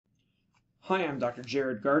Hi, I'm Dr.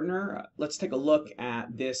 Jared Gardner. Let's take a look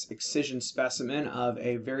at this excision specimen of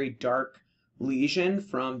a very dark lesion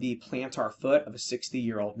from the plantar foot of a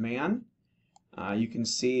 60-year-old man. You can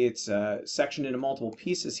see it's sectioned into multiple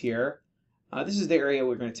pieces here. This is the area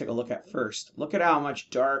we're going to take a look at first. Look at how much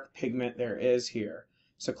dark pigment there is here.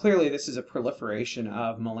 So clearly this is a proliferation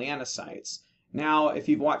of melanocytes. Now, if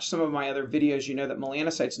you've watched some of my other videos, you know that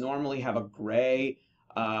melanocytes normally have a gray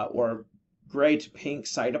or gray to pink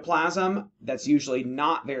cytoplasm that's usually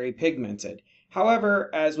not very pigmented.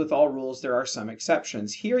 However, as with all rules, there are some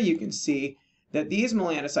exceptions. Here you can see that these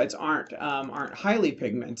melanocytes aren't highly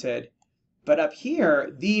pigmented, but up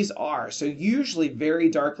here these are. So usually very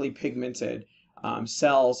darkly pigmented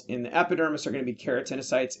cells in the epidermis are going to be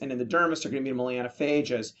keratinocytes, and in the dermis are going to be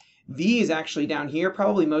melanophages. These actually down here,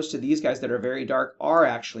 probably most of these guys that are very dark are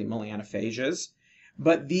actually melanophages.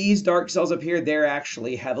 But these dark cells up here, they're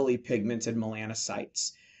actually heavily pigmented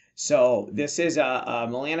melanocytes. So this is a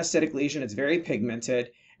melanocytic lesion. It's very pigmented.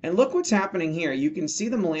 And look what's happening here. You can see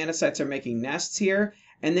the melanocytes are making nests here.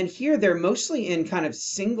 And then here, they're mostly in kind of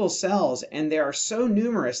single cells. And they are so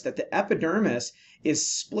numerous that the epidermis is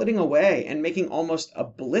splitting away and making almost a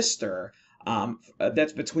blister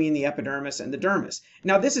that's between the epidermis and the dermis.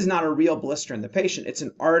 Now, this is not a real blister in the patient. It's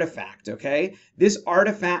an artifact, okay? This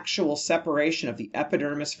artifactual separation of the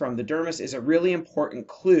epidermis from the dermis is a really important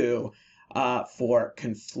clue for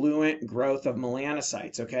confluent growth of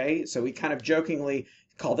melanocytes, okay? So we kind of jokingly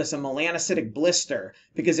call this a melanocytic blister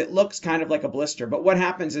because it looks kind of like a blister. But what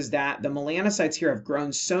happens is that the melanocytes here have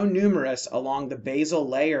grown so numerous along the basal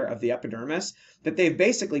layer of the epidermis that they've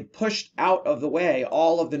basically pushed out of the way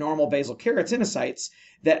all of the normal basal keratinocytes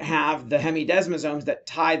that have the hemidesmosomes that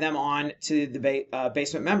tie them on to the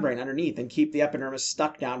basement membrane underneath and keep the epidermis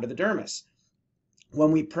stuck down to the dermis.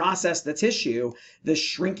 When we process the tissue, the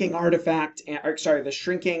shrinking the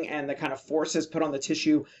shrinking and the kind of forces put on the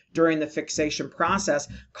tissue during the fixation process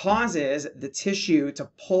causes the tissue to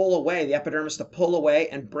pull away, the epidermis to pull away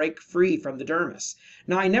and break free from the dermis.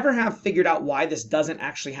 Now, I never have figured out why this doesn't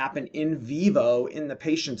actually happen in vivo in the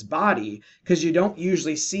patient's body, because you don't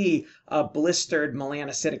usually see blistered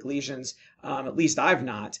melanocytic lesions. At least I've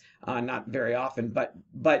not very often,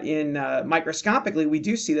 but in microscopically, we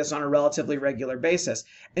do see this on a relatively regular basis.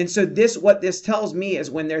 And so what this tells me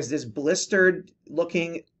is when there's this blistered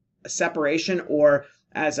looking separation, or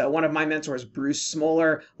as one of my mentors, Bruce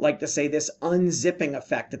Smoller, liked to say, this unzipping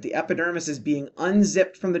effect, that the epidermis is being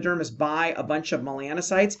unzipped from the dermis by a bunch of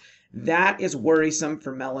melanocytes, that is worrisome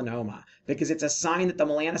for melanoma because it's a sign that the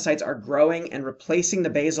melanocytes are growing and replacing the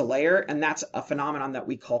basal layer, and that's a phenomenon that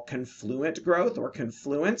we call confluent growth or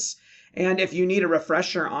confluence. And if you need a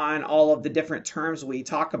refresher on all of the different terms we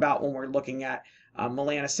talk about when we're looking at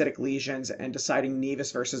melanocytic lesions and deciding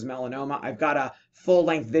Nevis versus melanoma, I've got a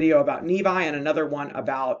full-length video about nevi and another one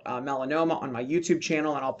about melanoma on my YouTube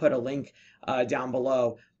channel, and I'll put a link down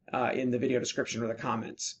below in the video description or the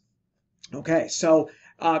comments. Okay, so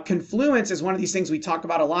confluence is one of these things we talk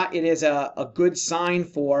about a lot. It is a good sign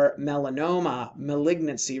for melanoma,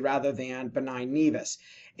 malignancy, rather than benign nevus.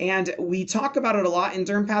 And we talk about it a lot in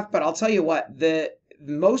DermPath, but I'll tell you what,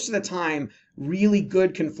 most of the time, really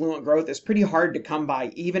good confluent growth is pretty hard to come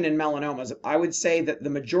by, even in melanomas. I would say that the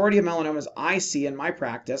majority of melanomas I see in my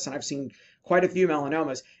practice, and I've seen quite a few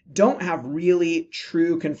melanomas, don't have really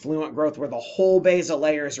true confluent growth where the whole basal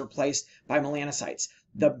layer is replaced by melanocytes.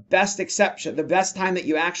 The best exception, the best time that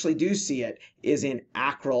you actually do see it is in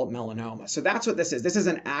acral melanoma. So that's what this is. This is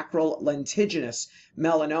an acral lentiginous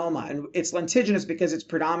melanoma. And it's lentiginous because it's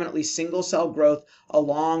predominantly single cell growth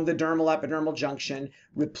along the dermal epidermal junction,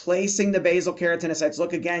 replacing the basal keratinocytes.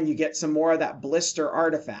 Look again, you get some more of that blister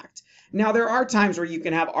artifact. Now, there are times where you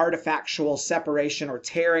can have artifactual separation or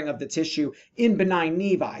tearing of the tissue in benign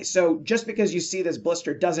nevi. So just because you see this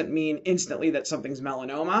blister doesn't mean instantly that something's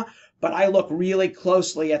melanoma. But I look really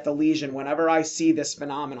closely at the lesion whenever I see this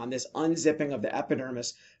phenomenon, this unzipping of the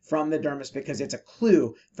epidermis from the dermis, because it's a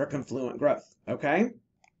clue for confluent growth, okay?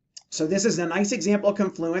 So this is a nice example of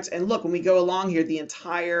confluence. And look, when we go along here, the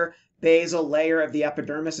entire basal layer of the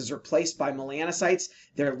epidermis is replaced by melanocytes.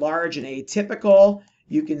 They're large and atypical.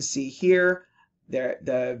 You can see here,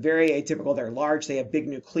 they're very atypical. They're large. They have big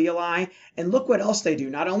nucleoli. And look what else they do.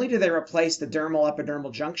 Not only do they replace the dermal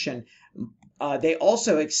epidermal junction, they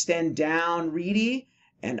also extend down rete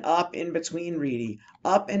and up in between rete,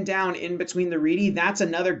 up and down in between the rete. That's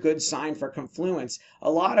another good sign for confluence.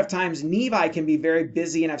 A lot of times nevi can be very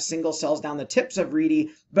busy and have single cells down the tips of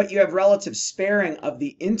rete, but you have relative sparing of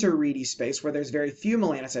the inter-rete space where there's very few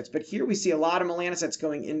melanocytes. But here we see a lot of melanocytes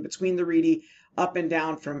going in between the rete, up and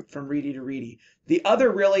down from reedy to reedy. The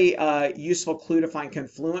other really useful clue to find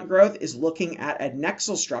confluent growth is looking at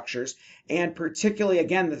adnexal structures, and particularly,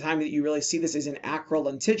 again, the time that you really see this is in acral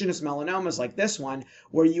lentiginous melanomas like this one,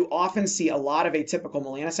 where you often see a lot of atypical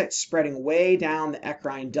melanocytes spreading way down the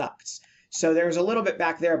eccrine ducts. So there's a little bit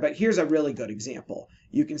back there, but here's a really good example.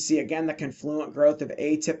 You can see, again, the confluent growth of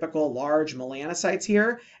atypical large melanocytes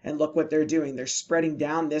here, and look what they're doing. They're spreading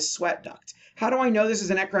down this sweat duct. How do I know this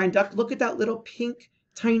is an eccrine duct? Look at that little pink,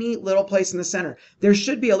 tiny little place in the center. There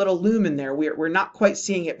should be a little lumen there. We're not quite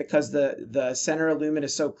seeing it because the center lumen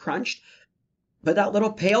is so crunched, but that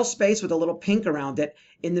little pale space with a little pink around it,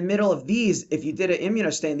 in the middle of these, if you did an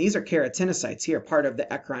immunostain, these are keratinocytes here, part of the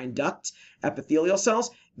eccrine duct epithelial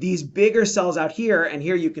cells. These bigger cells out here, and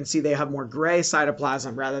here you can see they have more gray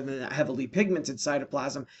cytoplasm rather than heavily pigmented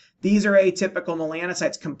cytoplasm. These are atypical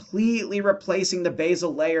melanocytes completely replacing the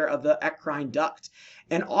basal layer of the eccrine duct.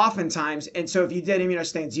 And oftentimes, and so if you did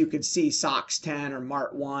immunostains, you could see SOX10 or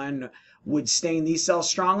MART1 would stain these cells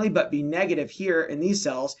strongly, but be negative here in these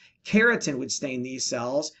cells. Keratin would stain these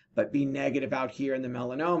cells, but be negative out here in the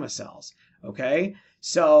melanoma cells. Okay,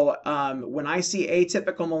 so when I see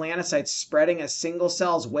atypical melanocytes spreading as single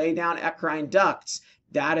cells way down eccrine ducts,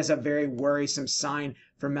 that is a very worrisome sign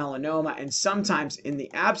for melanoma. And sometimes, in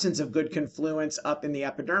the absence of good confluence up in the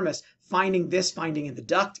epidermis, finding in the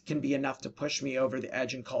duct can be enough to push me over the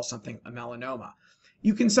edge and call something a melanoma.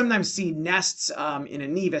 You can sometimes see nests in a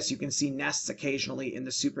nevus. You can see nests occasionally in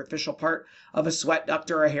the superficial part of a sweat duct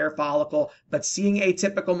or a hair follicle, but seeing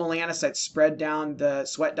atypical melanocytes spread down the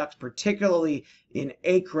sweat duct, particularly in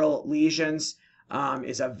acral lesions,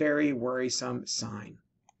 is a very worrisome sign.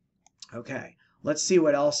 Okay, let's see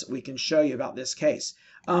what else we can show you about this case.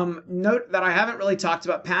 Note that I haven't really talked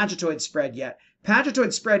about Pagetoid spread yet.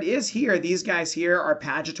 Pagetoid spread is here. These guys here are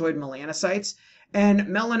Pagetoid melanocytes. And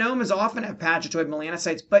melanomas often have Pagetoid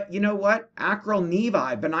melanocytes, but you know what? Acral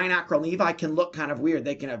nevi, benign acral nevi, can look kind of weird.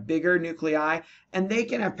 They can have bigger nuclei, and they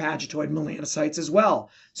can have Pagetoid melanocytes as well.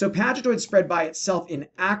 So Pagetoid spread by itself in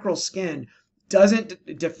acral skin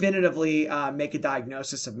doesn't definitively make a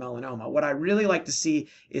diagnosis of melanoma. What I really like to see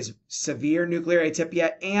is severe nuclear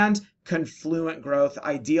atypia and confluent growth.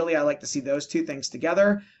 Ideally, I like to see those two things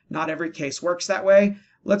together. Not every case works that way.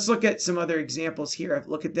 Let's look at some other examples here.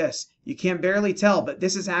 Look at this. You can barely tell, but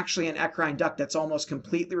this is actually an eccrine duct that's almost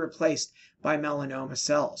completely replaced by melanoma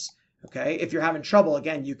cells. Okay, if you're having trouble,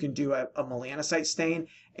 again, you can do a melanocyte stain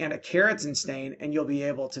and a keratin stain, and you'll be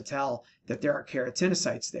able to tell that there are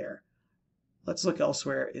keratinocytes there. Let's look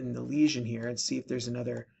elsewhere in the lesion here and see if there's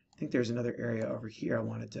another, I think there's another area over here I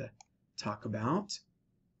wanted to talk about.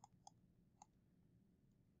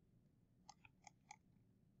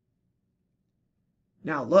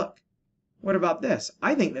 Now look, what about this?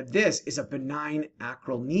 I think that this is a benign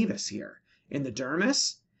acral nevus here in the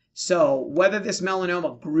dermis. So whether this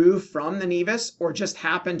melanoma grew from the nevus or just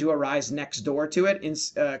happened to arise next door to it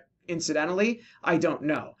incidentally, I don't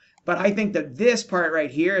know. But I think that this part right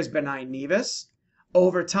here is benign nevus.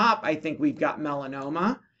 Over top, I think we've got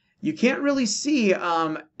melanoma. You can't really see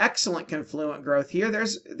excellent confluent growth here.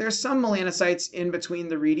 There's some melanocytes in between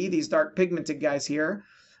the reedy, these dark pigmented guys here,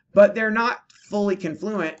 but they're not fully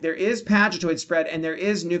confluent. There is Pagetoid spread and there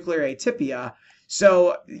is nuclear atypia.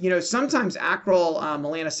 So, you know, sometimes acral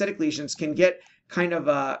melanocytic lesions can get kind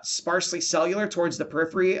of sparsely cellular towards the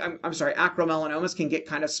periphery. I'm sorry, acral melanomas can get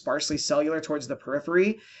kind of sparsely cellular towards the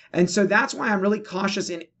periphery. And so that's why I'm really cautious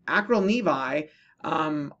in acral nevi.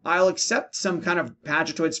 I'll accept some kind of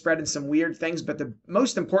Pagetoid spread and some weird things, but the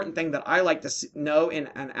most important thing that I like to know in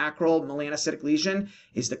an acral melanocytic lesion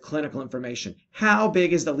is the clinical information. How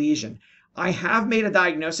big is the lesion? I have made a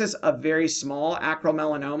diagnosis of very small acral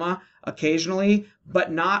melanoma occasionally, but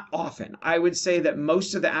not often. I would say that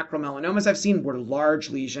most of the acral melanomas I've seen were large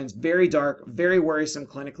lesions, very dark, very worrisome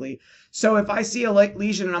clinically. So if I see a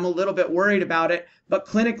lesion and I'm a little bit worried about it, but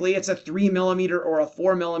clinically it's a 3 millimeter or a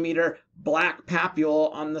 4 millimeter black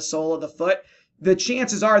papule on the sole of the foot, the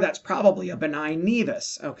chances are that's probably a benign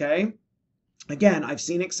nevus, okay? Again, I've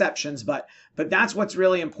seen exceptions, but that's what's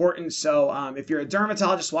really important. So if you're a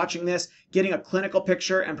dermatologist watching this, getting a clinical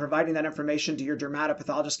picture and providing that information to your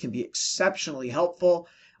dermatopathologist can be exceptionally helpful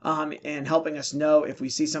in helping us know if we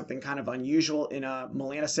see something kind of unusual in a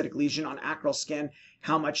melanocytic lesion on acral skin,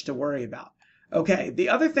 how much to worry about. Okay, the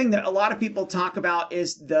other thing that a lot of people talk about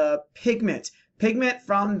is the pigment. Pigment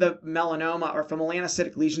from the melanoma or from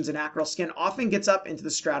melanocytic lesions in acral skin often gets up into the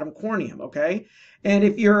stratum corneum, okay? And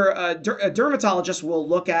if you're a dermatologist, will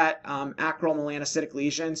look at acral melanocytic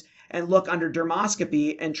lesions and look under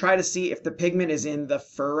dermoscopy and try to see if the pigment is in the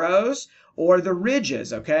furrows or the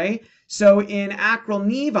ridges, okay? So in acral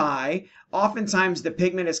nevi, oftentimes the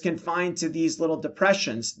pigment is confined to these little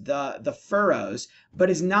depressions, the furrows, but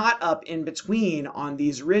is not up in between on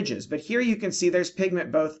these ridges. But here you can see there's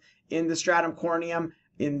pigment both in the stratum corneum,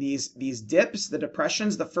 in these dips, the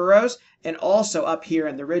depressions, the furrows, and also up here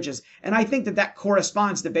in the ridges. And I think that that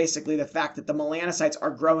corresponds to basically the fact that the melanocytes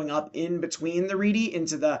are growing up in between the redi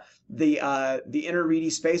into the inner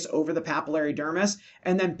redi space over the papillary dermis,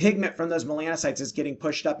 and then pigment from those melanocytes is getting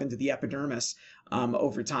pushed up into the epidermis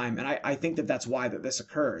over time. And I think that that's why that this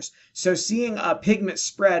occurs. So seeing a pigment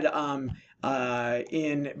spread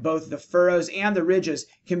in both the furrows and the ridges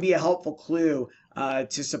can be a helpful clue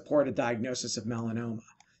to support a diagnosis of melanoma.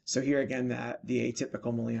 So here again, the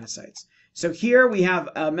atypical melanocytes. So here we have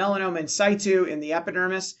melanoma in situ in the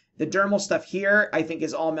epidermis. The dermal stuff here, I think,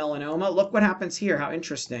 is all melanoma. Look what happens here. How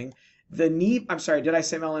interesting. I'm sorry, did I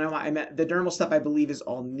say melanoma? I meant the dermal stuff, I believe, is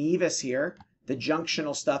all nevus here. The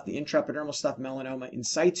junctional stuff, the intraepidermal stuff, melanoma in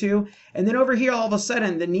situ. And then over here, all of a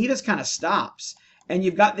sudden, the nevus kind of stops. And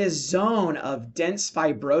you've got this zone of dense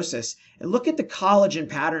fibrosis. And look at the collagen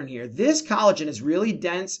pattern here. This collagen is really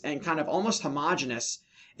dense and kind of almost homogeneous.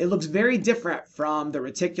 It looks very different from the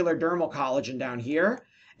reticular dermal collagen down here.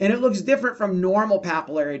 And it looks different from normal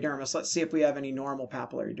papillary dermis. Let's see if we have any normal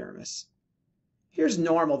papillary dermis. Here's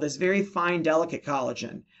normal, this very fine, delicate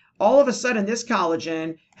collagen. All of a sudden, this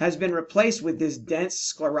collagen has been replaced with this dense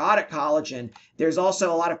sclerotic collagen. There's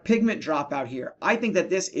also a lot of pigment dropout here. I think that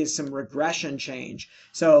this is some regression change.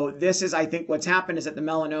 So this is, I think what's happened is that the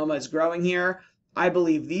melanoma is growing here. I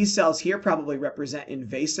believe these cells here probably represent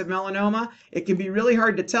invasive melanoma. It can be really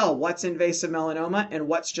hard to tell what's invasive melanoma and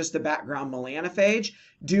what's just the background melanophage.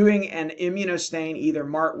 Doing an immunostain, either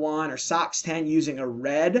MART1 or SOX10 using a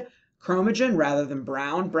red chromogen rather than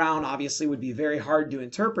brown. Brown obviously would be very hard to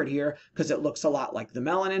interpret here because it looks a lot like the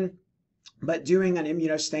melanin. But doing an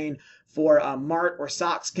immunostain for MART or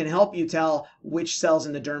SOX can help you tell which cells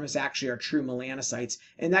in the dermis actually are true melanocytes.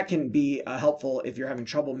 And that can be helpful if you're having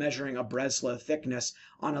trouble measuring a Breslow thickness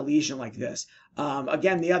on a lesion like this.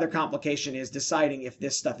 Again, the other complication is deciding if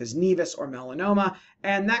this stuff is nevus or melanoma,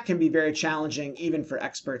 and that can be very challenging even for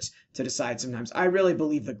experts to decide sometimes. I really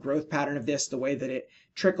believe the growth pattern of this, the way that it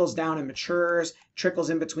trickles down and matures, trickles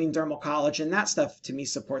in between dermal collagen, that stuff to me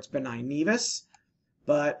supports benign nevus.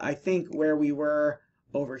 But I think where we were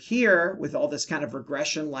over here with all this kind of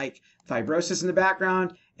regression like fibrosis in the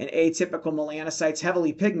background and atypical melanocytes,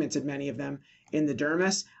 heavily pigmented, many of them in the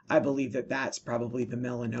dermis, I believe that that's probably the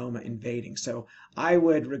melanoma invading. So I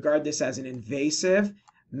would regard this as an invasive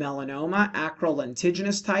melanoma, acral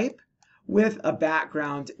lentiginous type with a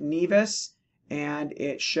background nevus, and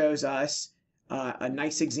it shows us a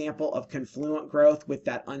nice example of confluent growth with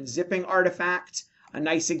that unzipping artifact, a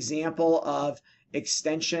nice example of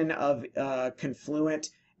extension of confluent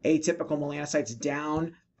atypical melanocytes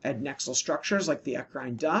down adnexal structures like the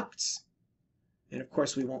eccrine ducts. And of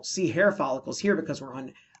course, we won't see hair follicles here because we're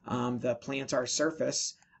on the plantar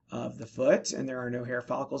surface of the foot and there are no hair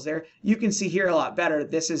follicles there. You can see here a lot better.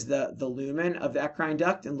 This is the lumen of the eccrine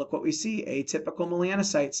duct, and look what we see, atypical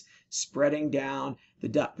melanocytes spreading down the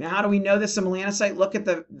duct. Now, how do we know this is a melanocyte? Look at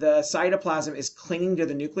the cytoplasm is clinging to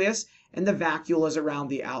the nucleus and the vacuole is around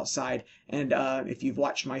the outside. And if you've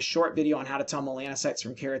watched my short video on how to tell melanocytes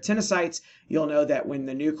from keratinocytes, you'll know that when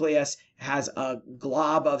the nucleus has a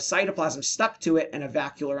glob of cytoplasm stuck to it and a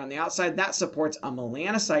vacuole around the outside, that supports a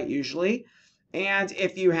melanocyte usually. And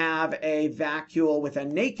if you have a vacuole with a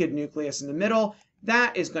naked nucleus in the middle,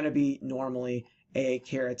 that is going to be normally a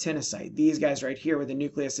keratinocyte. These guys right here where the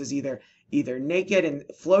nucleus is either naked and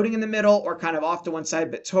floating in the middle or kind of off to one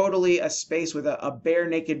side, but totally a space with a bare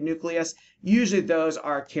naked nucleus. Usually those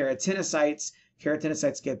are keratinocytes.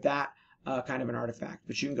 Keratinocytes get that kind of an artifact,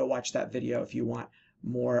 but you can go watch that video if you want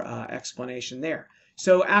more explanation there.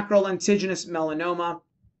 So acral lentiginous melanoma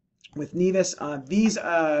with nevus, these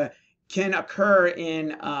can occur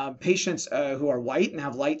in patients who are white and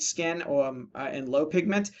have light skin and low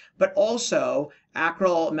pigment, but also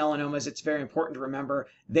acral melanomas, it's very important to remember,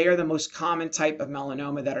 they are the most common type of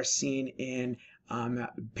melanoma that are seen in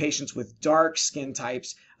patients with dark skin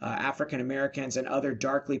types, African Americans and other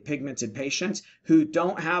darkly pigmented patients who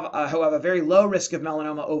have a very low risk of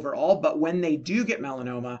melanoma overall, but when they do get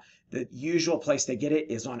melanoma, the usual place they get it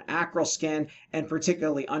is on acral skin and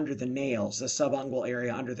particularly under the nails, the subungual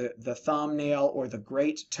area, under the thumbnail or the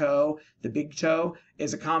great toe, the big toe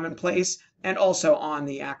is a commonplace, and also on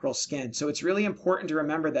the acral skin. So it's really important to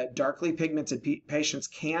remember that darkly pigmented patients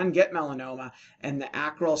can get melanoma, and the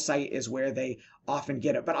acral site is where they often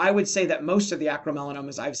get it. But I would say that most of the acral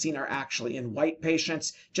melanomas I've seen are actually in white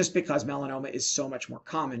patients, just because melanoma is so much more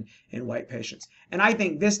common in white patients. And I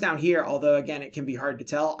think this down here, although again it can be hard to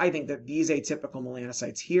tell, I think that these atypical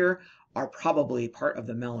melanocytes here are probably part of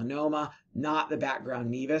the melanoma, not the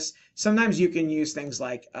background nevus. Sometimes you can use things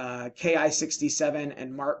like Ki67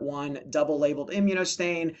 and MART1 double labeled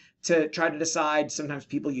immunostain to try to decide. Sometimes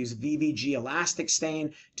people use VVG elastic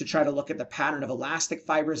stain to try to look at the pattern of elastic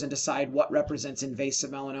fibers and decide what represents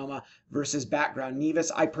invasive melanoma versus background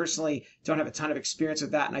nevus. I personally don't have a ton of experience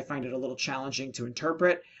with that, and I find it a little challenging to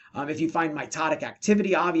interpret. If you find mitotic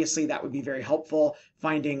activity, obviously that would be very helpful.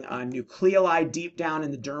 Finding nucleoli deep down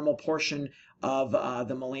in the dermal portion of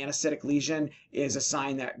the melanocytic lesion is a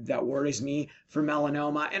sign that worries me for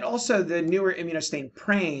melanoma. And also the newer immunostain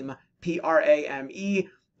PRAME, P-R-A-M-E.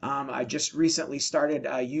 I just recently started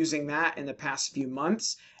using that in the past few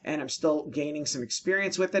months, and I'm still gaining some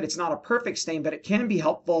experience with it. It's not a perfect stain, but it can be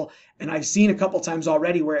helpful, and I've seen a couple times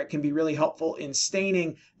already where it can be really helpful in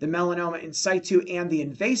staining the melanoma in situ and the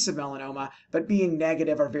invasive melanoma, but being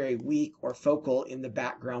negative or very weak or focal in the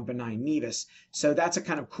background benign nevus. So that's a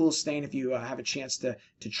kind of cool stain if you have a chance to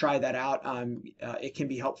try that out. It can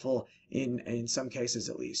be helpful in some cases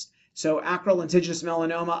at least. So acral lentiginous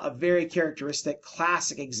melanoma, a very characteristic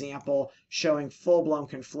classic example showing full-blown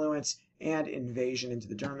confluence and invasion into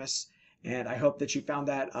the dermis. And I hope that you found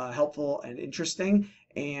that helpful and interesting.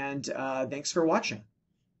 And thanks for watching.